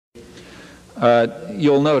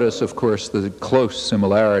You'll notice, of course, the close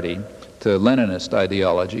similarity to Leninist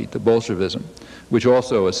ideology, to Bolshevism, which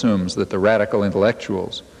also assumes that the radical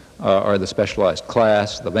intellectuals are the specialized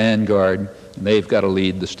class, the vanguard, and they've got to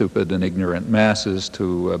lead the stupid and ignorant masses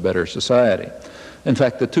to a better society. In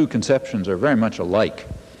fact, the two conceptions are very much alike.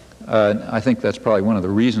 I think that's probably one of the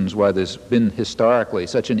reasons why there's been historically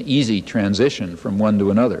such an easy transition from one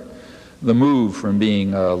to another. The move from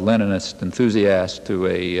being a Leninist enthusiast to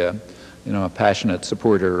a passionate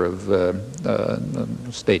supporter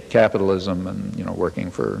of state capitalism and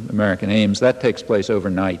working for American aims, that takes place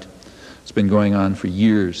overnight. It's been going on for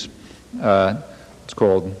years. It's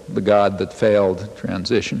called the God that failed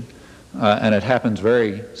transition. And it happens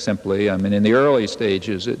very simply. I mean, in the early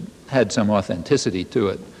stages, it had some authenticity to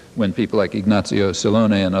it when people like Ignazio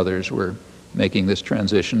Silone and others were making this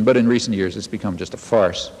transition. But in recent years, it's become just a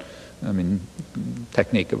farce. I mean,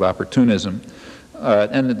 technique of opportunism.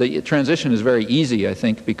 And the transition is very easy, I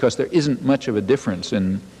think, because there isn't much of a difference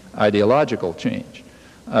in ideological change.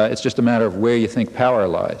 It's just a matter of where you think power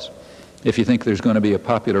lies. If you think there's going to be a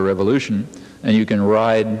popular revolution, and you can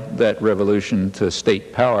ride that revolution to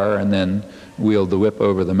state power and then wield the whip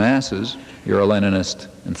over the masses, you're a Leninist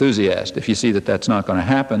enthusiast. If you see that that's not going to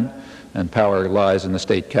happen, and power lies in the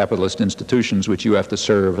state capitalist institutions which you have to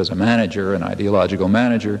serve as a manager, an ideological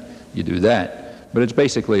manager, you do that. But it's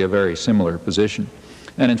basically a very similar position.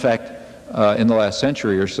 And in fact, in the last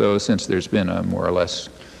century or so, since there's been a more or less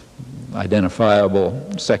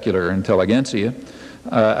identifiable secular intelligentsia,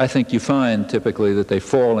 I think you find typically that they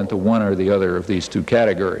fall into one or the other of these two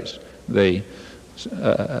categories. They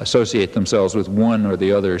associate themselves with one or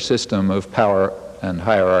the other system of power and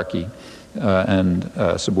hierarchy and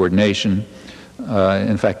subordination.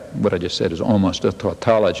 In fact, what I just said is almost a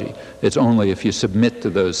tautology. It's only if you submit to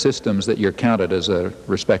those systems that you're counted as a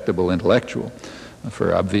respectable intellectual,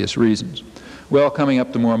 for obvious reasons. Well, coming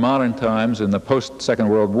up to more modern times, in the post-Second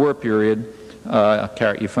World War period,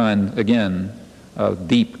 you find, again, a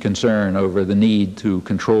deep concern over the need to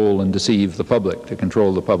control and deceive the public, to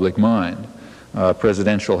control the public mind.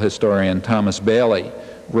 Presidential historian Thomas Bailey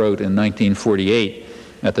wrote in 1948,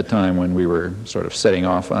 at the time when we were sort of setting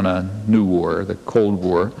off on a new war, the Cold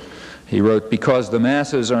War, he wrote, "Because the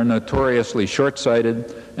masses are notoriously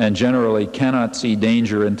short-sighted and generally cannot see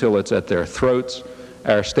danger until it's at their throats,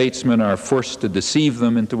 our statesmen are forced to deceive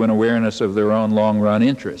them into an awareness of their own long-run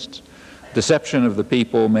interests. Deception of the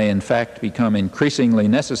people may in fact become increasingly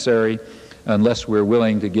necessary unless we're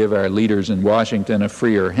willing to give our leaders in Washington a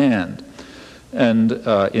freer hand." And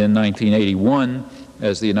in 1981,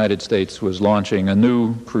 as the United States was launching a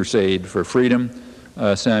new crusade for freedom,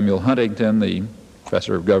 Samuel Huntington, the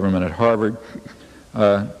professor of government at Harvard,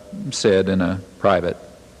 said in a private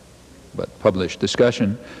but published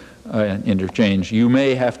discussion, interchange, "You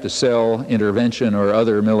may have to sell intervention or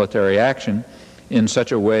other military action in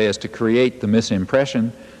such a way as to create the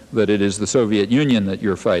misimpression that it is the Soviet Union that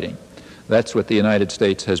you're fighting. That's what the United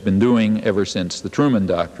States has been doing ever since the Truman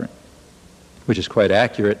Doctrine," which is quite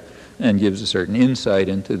accurate and gives a certain insight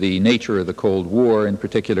into the nature of the Cold War, in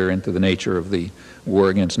particular into the nature of the war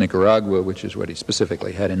against Nicaragua, which is what he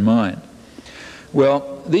specifically had in mind. Well,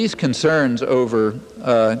 these concerns over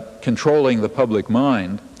controlling the public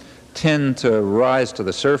mind tend to rise to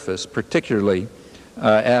the surface, particularly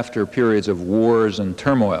after periods of wars and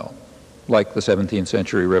turmoil, like the 17th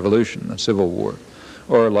century revolution, the Civil War,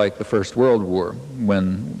 or like the First World War,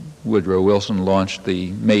 when Woodrow Wilson launched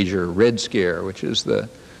the major Red Scare, which is the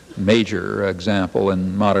major example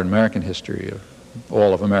in modern American history, of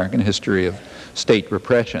all of American history, of state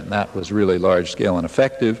repression. That was really large-scale and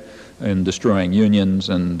effective in destroying unions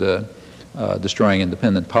and destroying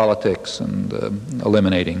independent politics and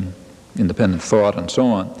eliminating independent thought and so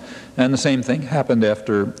on. And the same thing happened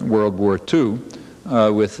after World War II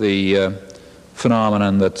with the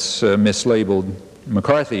phenomenon that's mislabeled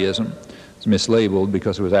McCarthyism. It's mislabeled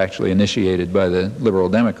because it was actually initiated by the liberal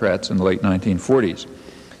Democrats in the late 1940s.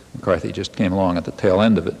 McCarthy just came along at the tail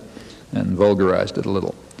end of it and vulgarized it a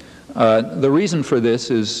little. The reason for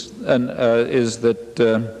this is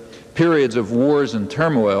that periods of wars and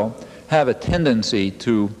turmoil have a tendency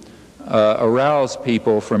to arouse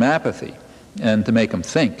people from apathy and to make them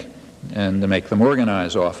think and to make them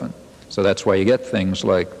organize often. So that's why you get things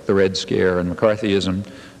like the Red Scare and McCarthyism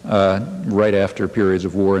right after periods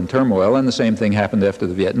of war and turmoil, and the same thing happened after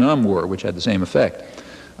the Vietnam War, which had the same effect.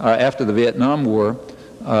 After the Vietnam War,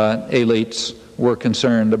 elites were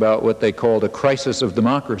concerned about what they called a crisis of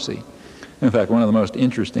democracy. In fact, one of the most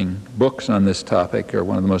interesting books on this topic, or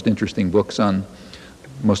one of the most interesting books on,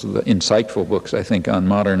 most of the insightful books, I think, on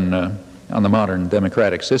the modern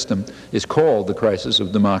democratic system, is called The Crisis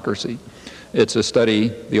of Democracy. It's a study,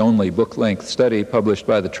 the only book-length study published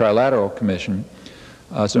by the Trilateral Commission.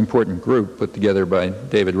 It's an important group put together by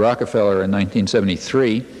David Rockefeller in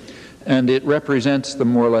 1973, and it represents the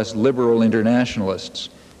more or less liberal internationalists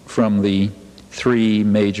from the three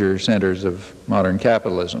major centers of modern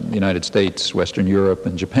capitalism: the United States, Western Europe,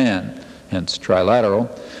 and Japan, hence trilateral.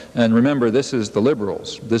 And remember, this is the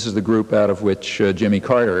liberals. This is the group out of which Jimmy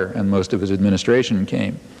Carter and most of his administration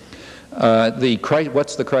came.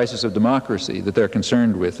 What's the crisis of democracy that they're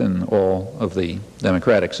concerned with in all of the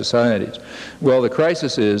democratic societies? Well, the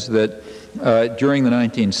crisis is that during the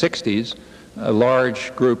 1960s,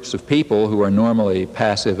 large groups of people who are normally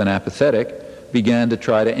passive and apathetic began to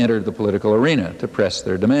try to enter the political arena to press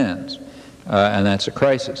their demands. And that's a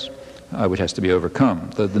crisis which has to be overcome.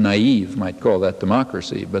 The naive might call that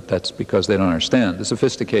democracy, but that's because they don't understand. The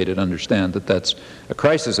sophisticated understand that that's a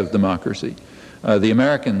crisis of democracy. The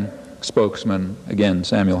American spokesman, again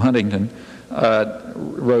Samuel Huntington,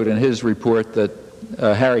 wrote in his report that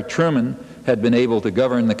Harry Truman had been able to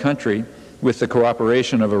govern the country with the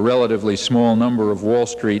cooperation of a relatively small number of Wall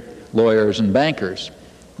Street lawyers and bankers.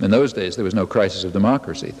 In those days, there was no crisis of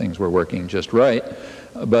democracy. Things were working just right.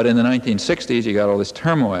 But in the 1960s, you got all this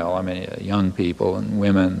turmoil. I mean, young people and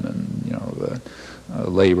women and, you know,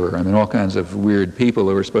 labor. I mean, all kinds of weird people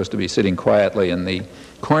who were supposed to be sitting quietly in the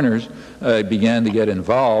corners began to get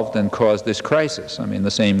involved and caused this crisis. I mean, the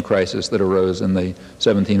same crisis that arose in the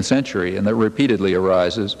 17th century and that repeatedly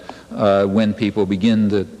arises when people begin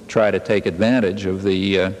to try to take advantage of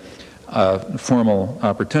the formal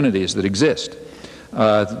opportunities that exist.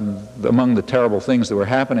 Among the terrible things that were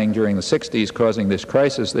happening during the 60s causing this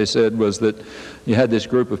crisis, they said, was that you had this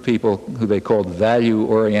group of people who they called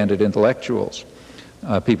value-oriented intellectuals,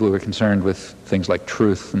 people who were concerned with things like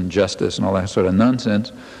truth and justice and all that sort of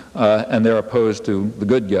nonsense, and they're opposed to the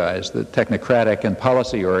good guys, the technocratic and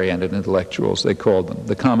policy-oriented intellectuals. They called them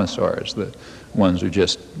the commissars, the ones who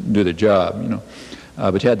just do the job, you know.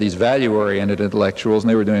 But you had these value-oriented intellectuals, and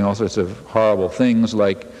they were doing all sorts of horrible things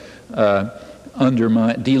like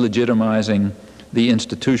delegitimizing the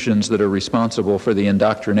institutions that are responsible for the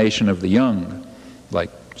indoctrination of the young, like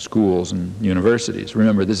schools and universities.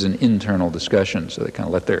 Remember, this is an internal discussion, so they kind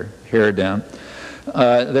of let their hair down.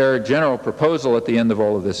 Their general proposal at the end of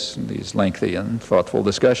all of these lengthy and thoughtful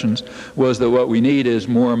discussions was that what we need is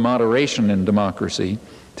more moderation in democracy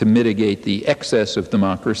to mitigate the excess of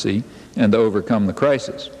democracy and to overcome the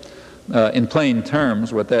crisis. In plain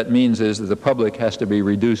terms, what that means is that the public has to be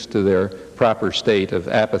reduced to their proper state of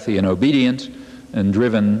apathy and obedience and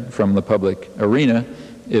driven from the public arena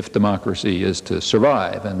if democracy is to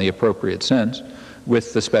survive in the appropriate sense,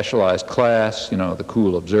 with the specialized class, you know, the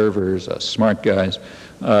cool observers, smart guys,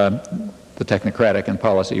 the technocratic and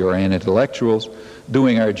policy-oriented intellectuals,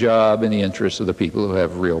 doing our job in the interests of the people who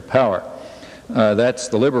have real power. That's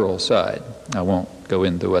the liberal side. I won't go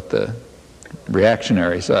into what the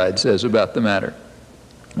reactionary side says about the matter.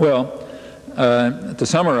 Well, to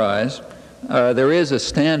summarize, there is a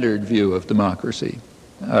standard view of democracy.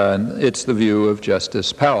 It's the view of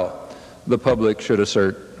Justice Powell. The public should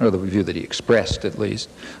assert, or the view that he expressed at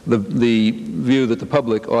least, the view that the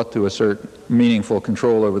public ought to assert meaningful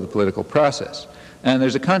control over the political process. And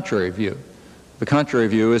there's a contrary view. The contrary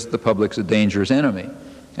view is that the public's a dangerous enemy,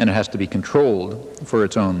 and it has to be controlled for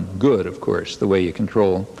its own good, of course, the way you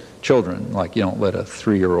control children, like you don't let a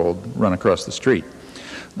 3-year-old run across the street.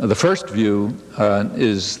 The first view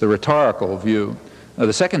is the rhetorical view.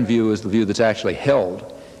 The second view is the view that's actually held,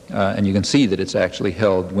 and you can see that it's actually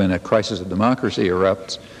held when a crisis of democracy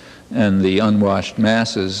erupts and the unwashed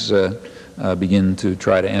masses begin to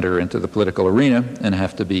try to enter into the political arena and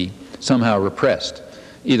have to be somehow repressed,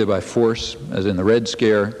 either by force, as in the Red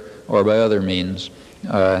Scare, or by other means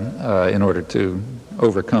in order to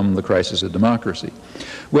overcome the crisis of democracy.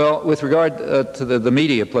 Well, with regard to the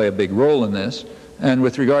media play a big role in this, and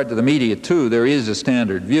with regard to the media too, there is a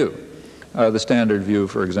standard view. The standard view,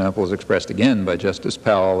 for example, is expressed again by Justice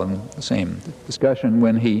Powell in the same discussion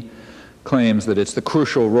when he claims that it's the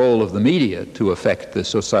crucial role of the media to affect the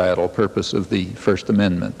societal purpose of the First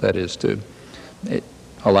Amendment, that is, to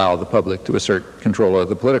allow the public to assert control of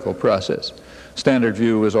the political process. Standard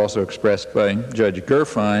view was also expressed by Judge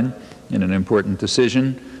Gerfine in an important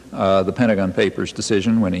decision, the Pentagon Papers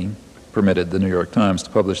decision, when he permitted the New York Times to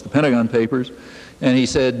publish the Pentagon Papers. And he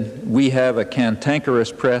said, we have a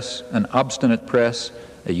cantankerous press, an obstinate press,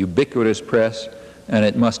 a ubiquitous press, and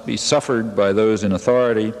it must be suffered by those in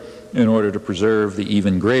authority in order to preserve the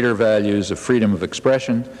even greater values of freedom of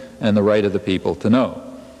expression and the right of the people to know.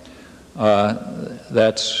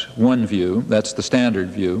 That's one view. That's the standard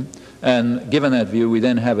view. And given that view, we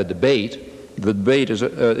then have a debate The debate is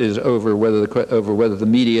over whether the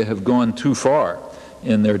media have gone too far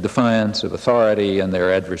in their defiance of authority and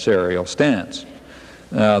their adversarial stance.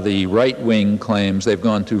 Now, the right wing claims they've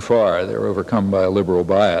gone too far. They're overcome by a liberal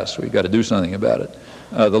bias. We've got to do something about it.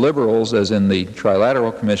 The liberals, as in the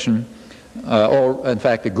Trilateral Commission, all in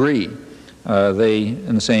fact agree.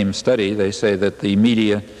 In the same study, they say that the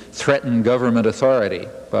media threaten government authority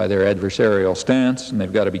by their adversarial stance, and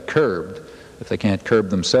they've got to be curbed. If they can't curb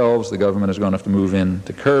themselves, the government is going to have to move in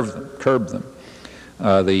to curb them.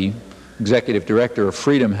 The executive director of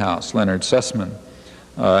Freedom House, Leonard Sussman,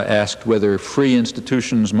 asked whether free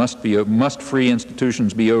institutions must free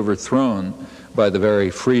institutions be overthrown by the very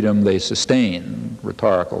freedom they sustain.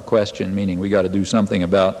 Rhetorical question, meaning we got to do something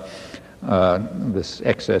about this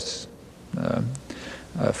excess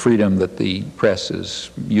freedom that the press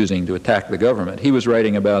is using to attack the government. He was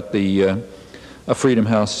writing about a Freedom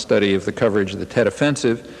House study of the coverage of the Tet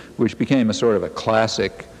Offensive, which became a sort of a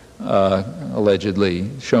classic, allegedly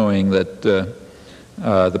showing that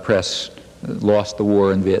the press lost the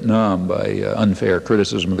war in Vietnam by unfair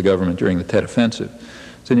criticism of the government during the Tet Offensive.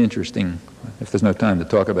 It's an interesting, if there's no time to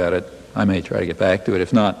talk about it, I may try to get back to it.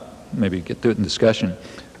 If not, maybe get to it in discussion.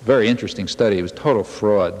 Very interesting study. It was total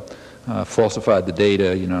fraud. Falsified the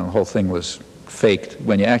data, you know, the whole thing was faked.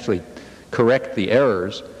 When you actually correct the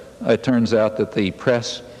errors, it turns out that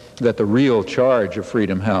the real charge of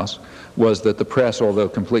Freedom House was that the press, although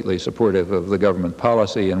completely supportive of the government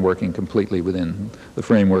policy and working completely within the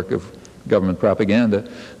framework of government propaganda,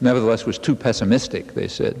 nevertheless was too pessimistic, they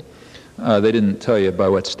said. They didn't tell you by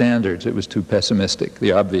what standards it was too pessimistic.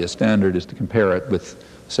 The obvious standard is to compare it with,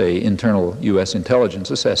 say, internal U.S.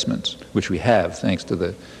 intelligence assessments, which we have thanks to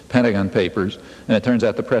the Pentagon Papers, and it turns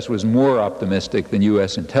out the press was more optimistic than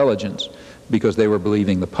U.S. intelligence because they were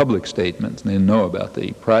believing the public statements and they didn't know about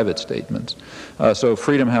the private statements. So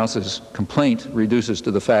Freedom House's complaint reduces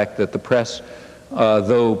to the fact that the press,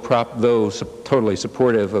 though totally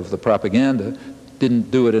supportive of the propaganda,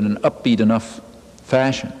 didn't do it in an upbeat enough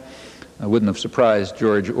fashion. I wouldn't have surprised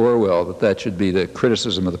George Orwell that that should be the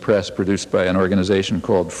criticism of the press produced by an organization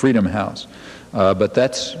called Freedom House. But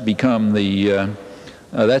that's become the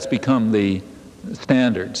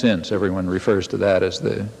standard since. Everyone refers to that as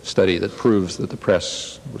the study that proves that the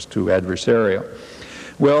press was too adversarial.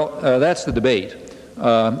 Well, that's the debate.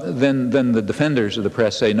 Then the defenders of the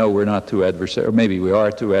press say, no, we're not too adversarial. Maybe we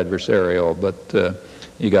are too adversarial, but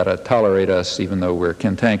you got to tolerate us even though we're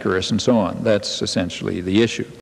cantankerous and so on. That's essentially the issue.